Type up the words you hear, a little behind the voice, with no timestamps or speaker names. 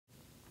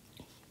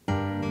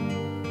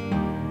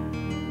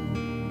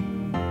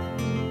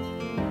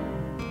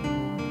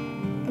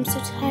so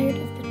tired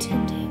of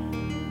pretending.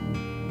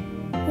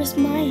 Where's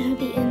my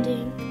happy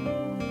ending?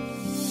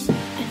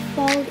 I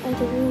followed all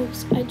the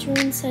rules, I drew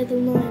inside the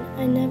line.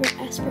 I never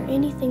asked for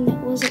anything that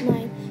wasn't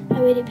mine.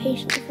 I waited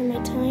patiently for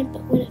my time,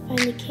 but when it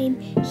finally came,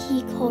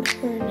 he called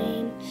her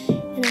name.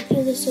 And I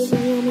feel this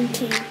overwhelming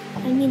pain.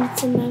 I mean,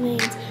 it's in my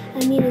veins,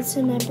 I mean, it's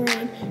in my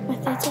brain. My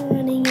thoughts are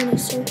running in a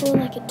circle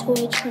like a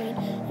toy train.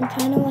 I'm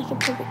kinda like a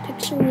perfect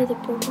picture with a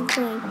broken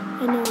flame.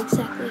 I know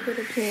exactly who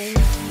to blame.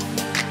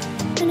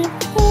 And I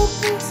thought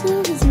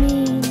myself as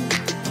mean.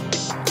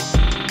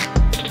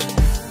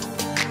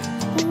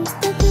 I was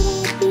thinking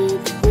I'd be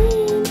the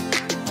queen.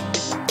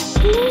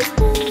 And there's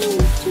no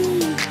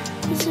dream.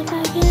 'Cause if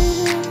I can't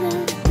have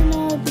that, then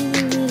I'll be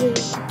the leader of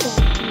the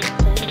dark in the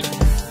bed.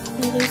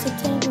 Now there's a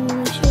devil on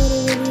my shoulder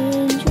where the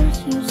angels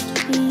used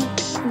to be,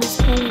 and he's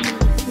calling me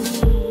the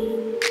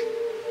queen.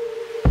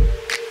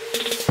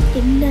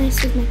 Being nice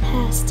is my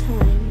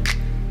pastime,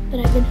 but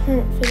I've been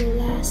hurt for the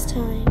last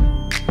time.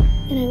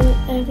 And I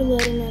won't ever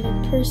let another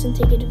person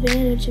take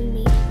advantage of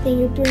me. Then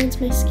your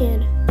brain's my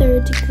skin,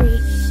 3rd degree,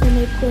 and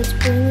my blood's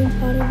boiling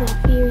hotter than a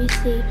fiery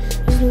sea.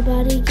 There's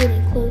nobody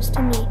getting close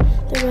to me.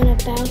 They're gonna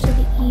bow to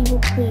the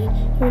evil queen.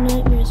 Your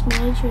nightmare's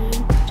my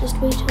dream.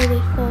 Just wait till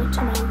they fall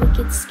to my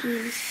wicked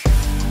schemes.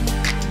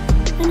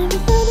 I never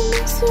thought of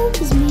myself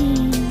as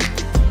mean.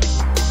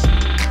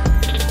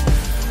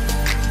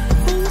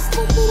 I was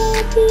thought that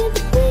I'd be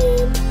the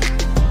queen,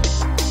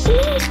 and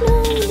there's no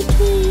in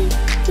between.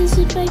 'Cause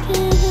if I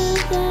can't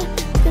have that,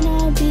 then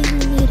I'll be the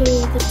leader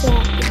of the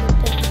dark and the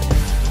bad.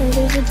 Now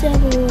there's a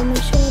devil on my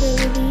shoulder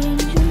where the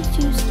angels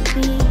used to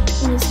be,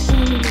 and he's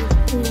calling me the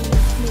queen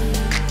of me.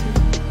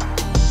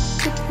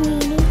 The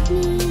queen of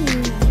me.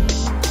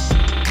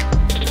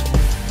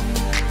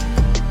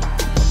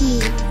 The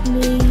queen of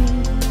me.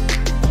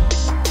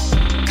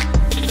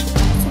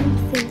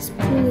 Something's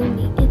pulling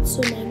me, it's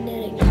so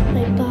magnetic.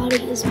 My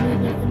body is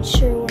moving,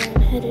 unsure where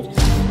I'm headed.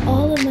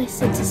 All of my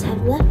senses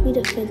have left me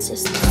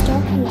defenseless. The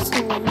stalking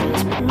along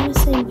is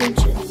promising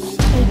venture.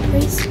 My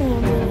price now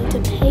I'm willing to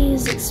pay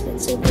is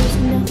expensive. There's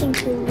nothing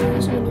to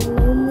lose when you're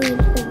lonely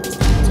and friendless.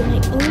 So my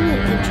only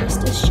interest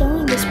is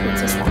showing this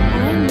princess that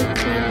I'm the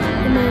queen,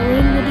 and my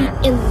reign will be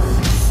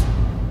endless.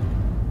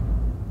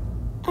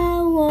 I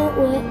want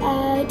what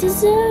I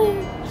deserve.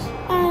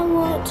 I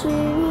want to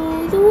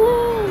rule the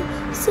world.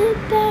 Sit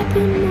back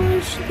and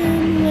watch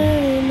them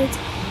learn. It's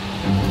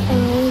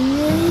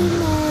only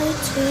my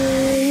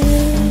turn.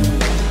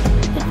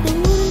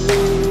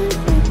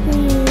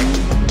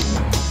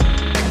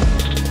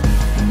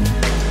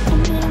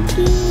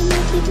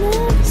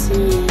 Never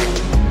see.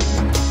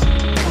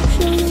 I'll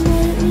show you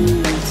what it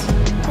means.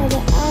 Now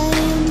that I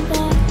am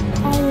back,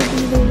 I will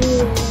be the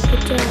ruler of the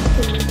dark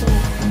and the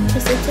bad.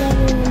 'Cause the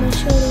devil on my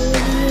shoulder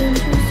where the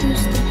angels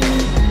used to be,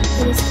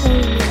 and he's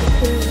calling me the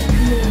queen of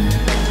me.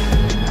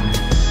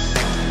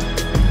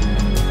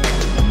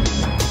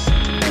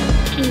 The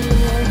queen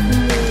of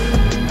me.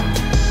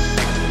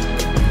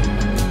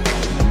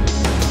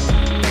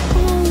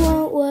 I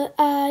want what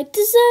I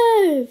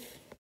deserve.